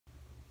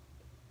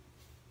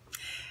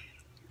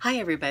Hi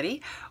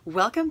everybody,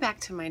 welcome back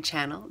to my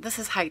channel. This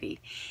is Heidi,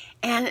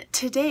 and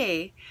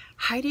today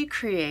Heidi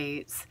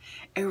creates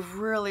a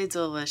really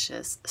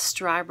delicious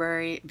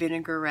strawberry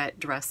vinaigrette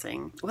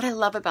dressing. What I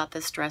love about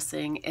this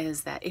dressing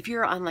is that if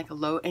you're on like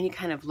any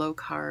kind of low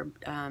carb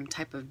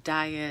type of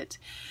diet,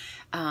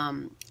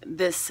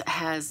 this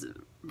has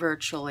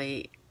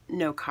virtually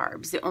no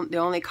carbs. The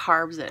only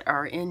carbs that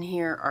are in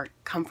here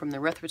come from the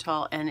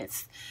erythritol, and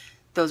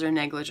those are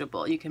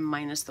negligible. You can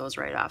minus those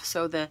right off.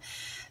 So the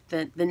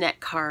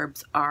net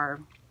carbs are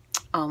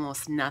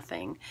almost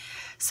nothing.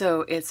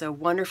 So it's a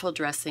wonderful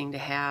dressing to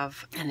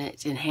have, and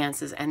it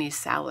enhances any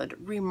salad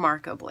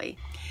remarkably.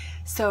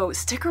 So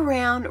stick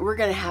around. We're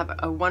going to have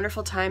a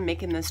wonderful time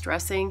making this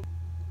dressing.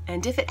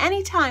 And if at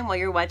any time while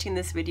you're watching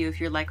this video, if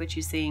you like what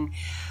you're seeing,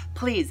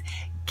 please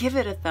give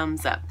it a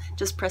thumbs up.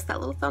 Just press that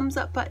little thumbs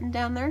up button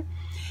down there,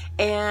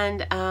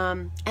 and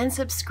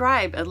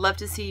subscribe. I'd love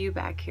to see you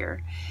back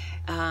here,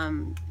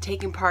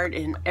 taking part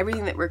in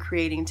everything that we're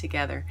creating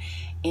together.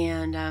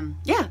 And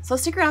yeah, so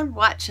stick around,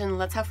 watch, and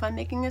let's have fun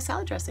making a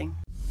salad dressing.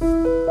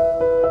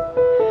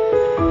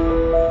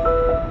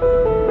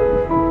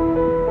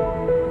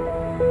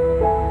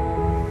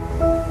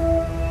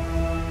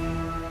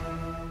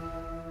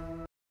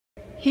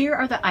 Here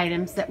are the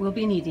items that we'll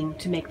be needing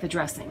to make the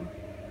dressing: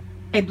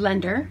 a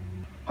blender,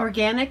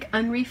 organic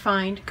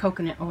unrefined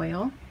coconut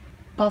oil,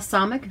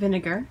 balsamic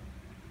vinegar,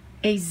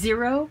 a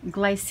 0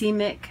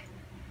 glycemic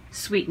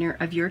sweetener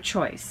of your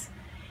choice.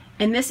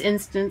 In this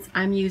instance,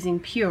 I'm using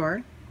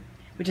Pyure,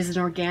 which is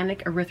an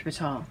organic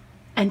erythritol,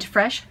 and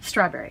fresh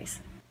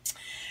strawberries.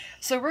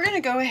 So we're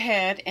going to go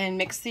ahead and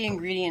mix the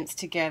ingredients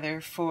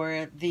together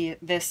for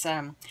this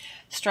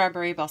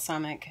strawberry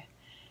balsamic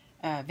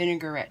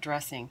vinaigrette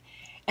dressing.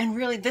 And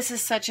really, this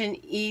is such an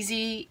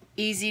easy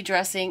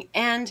dressing,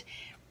 and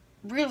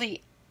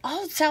really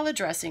all salad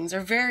dressings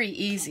are very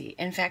easy.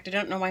 In fact, I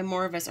don't know why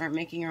more of us aren't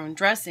making our own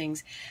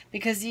dressings,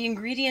 because the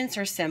ingredients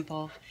are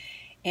simple,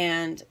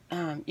 and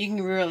you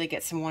can really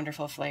get some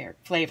wonderful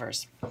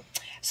flavors.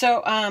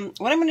 So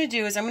what I'm going to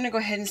do is I'm going to go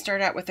ahead and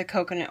start out with the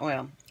coconut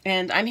oil.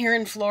 And I'm here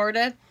in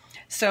Florida,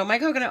 so my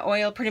coconut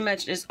oil pretty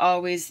much is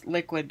always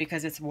liquid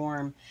because it's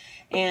warm.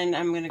 And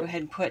I'm going to go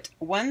ahead and put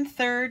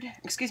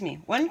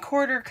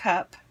 1/4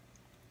 cup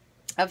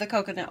of the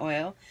coconut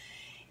oil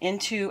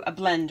into a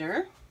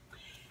blender,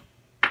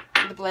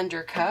 the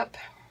blender cup.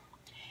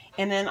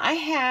 And then I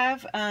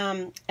have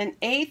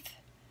 1/8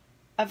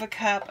 of a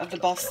cup of the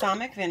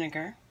balsamic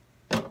vinegar.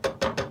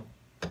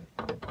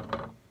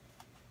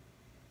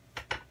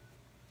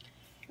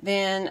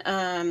 Then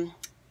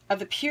of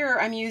the Pyure,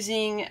 I'm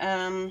using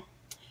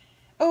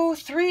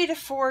 3 to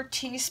 4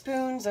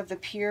 teaspoons of the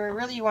Pyure.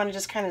 Really, you want to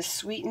just kind of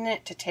sweeten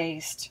it to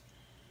taste.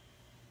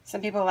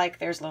 Some people like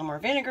theirs a little more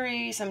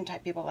vinegary. Some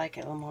people like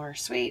it a little more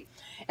sweet.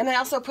 And then I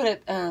also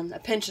put a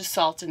pinch of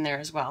salt in there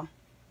as well.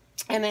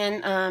 And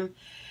then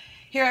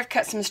here I've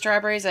cut some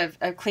strawberries. I've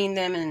cleaned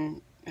them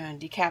and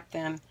decapped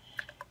them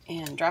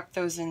and dropped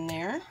those in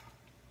there.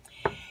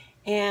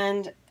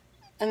 And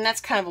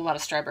that's kind of a lot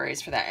of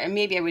strawberries for that. And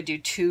maybe I would do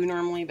 2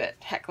 normally, but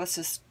heck, let's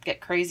just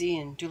get crazy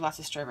and do lots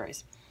of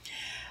strawberries.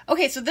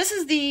 Okay, so this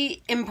is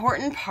the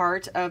important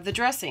part of the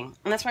dressing,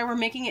 and that's why we're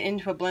making it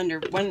into a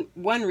blender.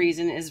 One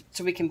reason is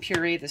so we can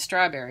puree the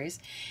strawberries,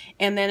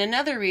 and then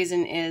another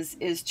reason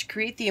is to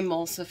create the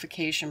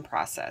emulsification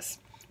process.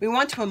 We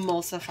want to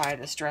emulsify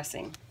this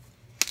dressing,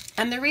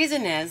 and the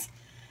reason is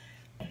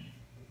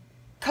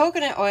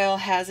coconut oil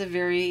has a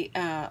very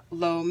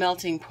low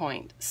melting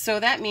point. So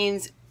that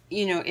means,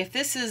 you know, if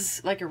this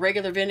is like a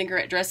regular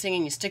vinaigrette dressing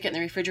and you stick it in the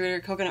refrigerator,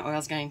 coconut oil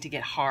is going to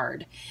get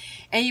hard,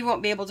 and you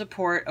won't be able to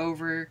pour it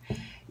over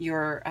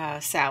your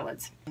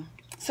salads.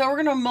 So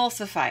we're going to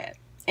emulsify it.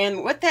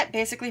 And what that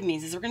basically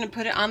means is we're going to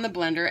put it on the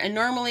blender. And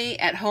normally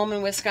at home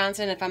in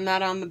Wisconsin, if I'm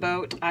not on the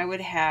boat, I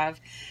would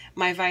have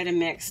my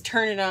Vitamix,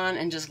 turn it on,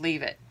 and just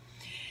leave it.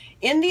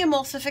 In the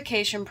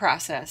emulsification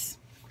process,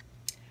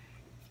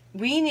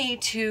 we need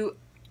to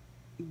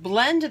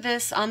blend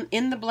this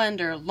in the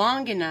blender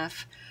long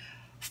enough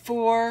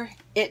for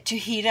it to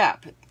heat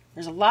up.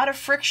 There's a lot of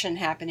friction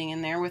happening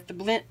in there with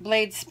the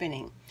blade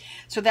spinning.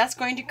 So that's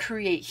going to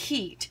create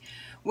heat,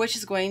 which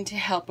is going to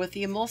help with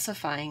the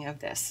emulsifying of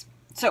this.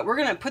 So we're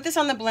going to put this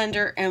on the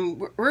blender, and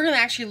we're going to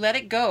actually let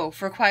it go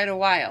for quite a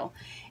while.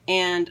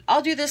 And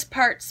I'll do this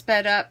part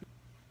sped up.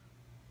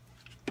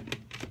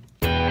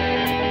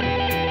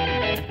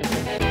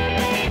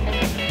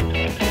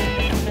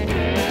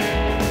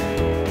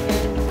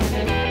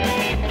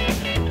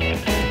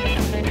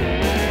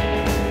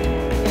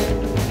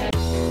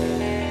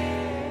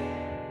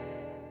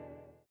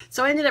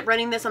 So I ended up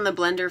running this on the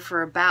blender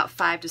for about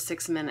 5 to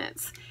 6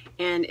 minutes,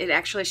 and it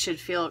actually should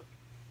feel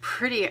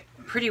pretty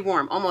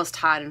warm, almost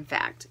hot in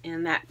fact,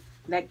 and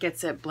that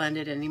gets it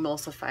blended and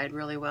emulsified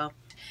really well.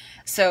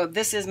 So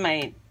this is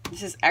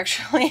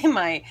actually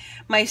my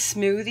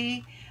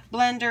smoothie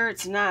blender.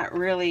 It's not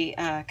really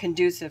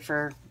conducive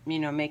for, you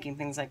know, making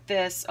things like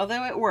this,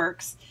 although it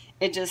works.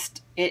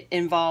 It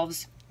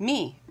involves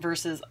me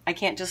versus I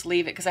can't just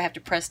leave it because I have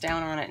to press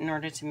down on it in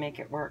order to make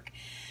it work.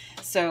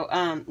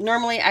 So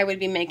normally I would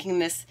be making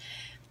this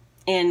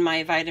in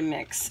my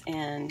Vitamix,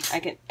 and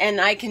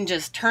I can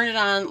just turn it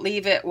on,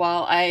 leave it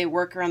while I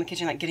work around the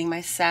kitchen, like getting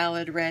my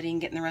salad ready and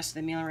getting the rest of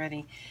the meal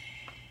ready.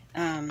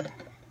 And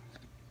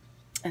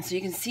so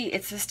you can see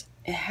it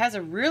has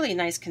a really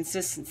nice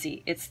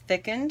consistency. It's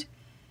thickened.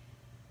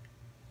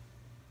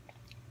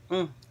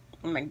 Oh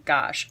my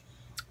gosh.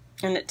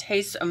 And it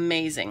tastes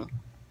amazing.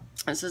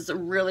 This is a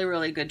really,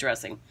 really good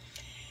dressing.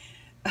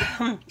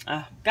 Oh,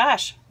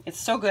 gosh, it's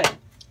so good.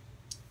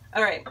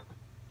 All right.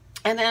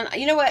 And then,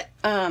 you know what?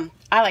 I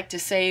like to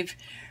save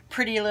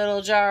pretty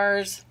little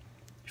jars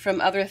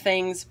from other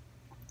things.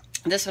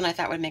 This one I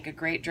thought would make a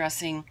great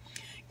dressing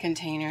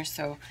container.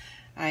 So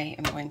I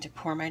am going to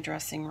pour my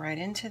dressing right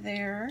into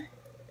there.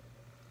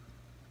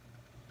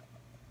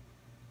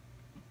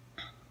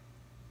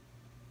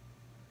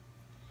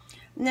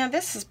 Now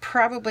this is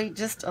probably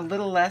just a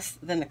little less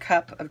than a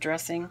cup of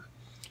dressing.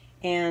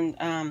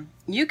 And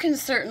you can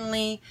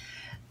certainly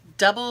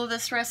double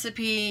this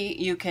recipe,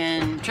 you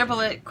can triple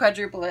it,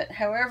 quadruple it,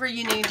 however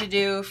you need to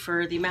do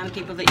for the amount of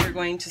people that you're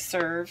going to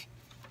serve.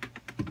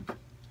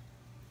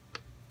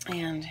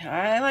 And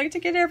I like to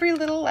get every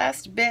little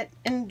last bit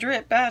and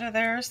drip out of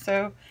there,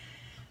 so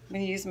I'm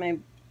going to use my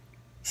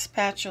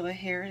spatula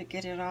here to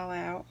get it all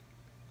out.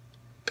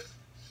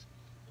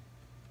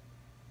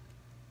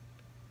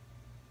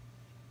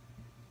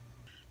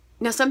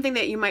 Now, something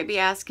that you might be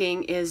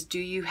asking is, do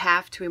you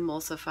have to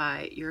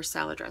emulsify your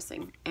salad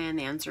dressing? And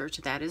the answer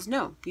to that is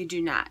no, you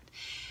do not.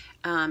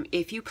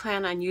 If you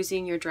plan on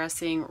using your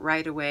dressing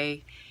right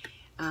away,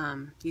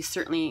 you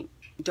certainly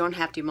don't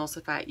have to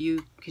emulsify it.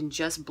 You can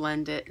just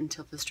blend it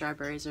until the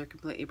strawberries are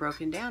completely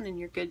broken down and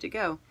you're good to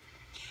go.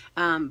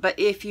 But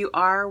if you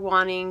are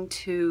wanting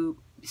to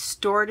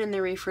store it in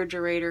the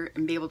refrigerator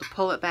and be able to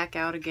pull it back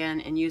out again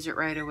and use it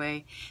right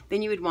away,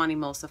 then you would want to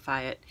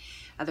emulsify it.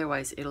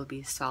 Otherwise, it'll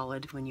be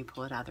solid when you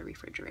pull it out of the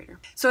refrigerator.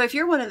 So if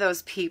you're one of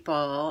those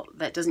people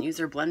that doesn't use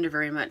their blender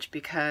very much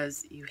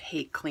because you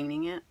hate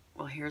cleaning it,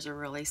 well, here's a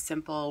really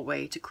simple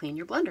way to clean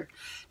your blender.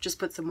 Just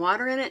put some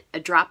water in it,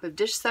 a drop of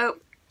dish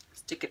soap,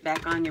 stick it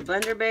back on your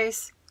blender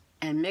base,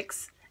 and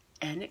mix,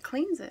 and it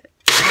cleans it.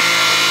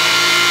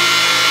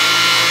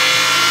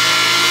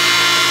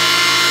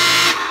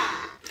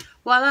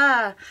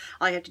 Voila!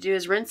 All you have to do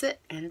is rinse it,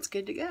 and it's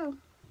good to go.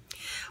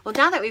 Well,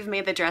 now that we've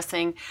made the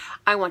dressing,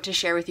 I want to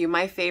share with you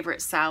my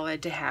favorite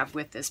salad to have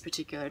with this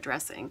particular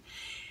dressing.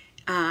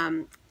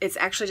 It's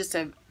actually just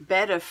a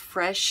bed of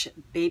fresh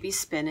baby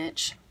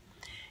spinach,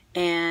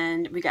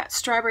 and we got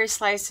strawberry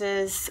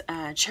slices,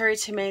 cherry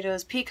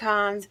tomatoes,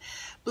 pecans,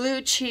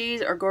 blue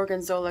cheese or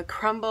gorgonzola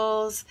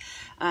crumbles.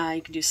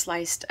 You can do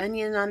sliced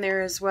onion on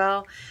there as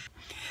well.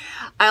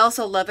 I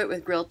also love it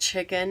with grilled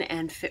chicken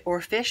and or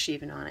fish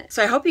even on it.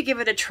 So I hope you give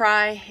it a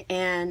try,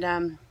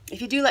 and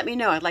if you do, let me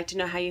know. I'd like to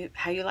know how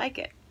you like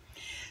it.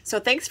 So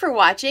thanks for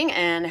watching,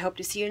 and I hope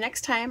to see you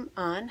next time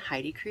on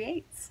Heidi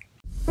Creates.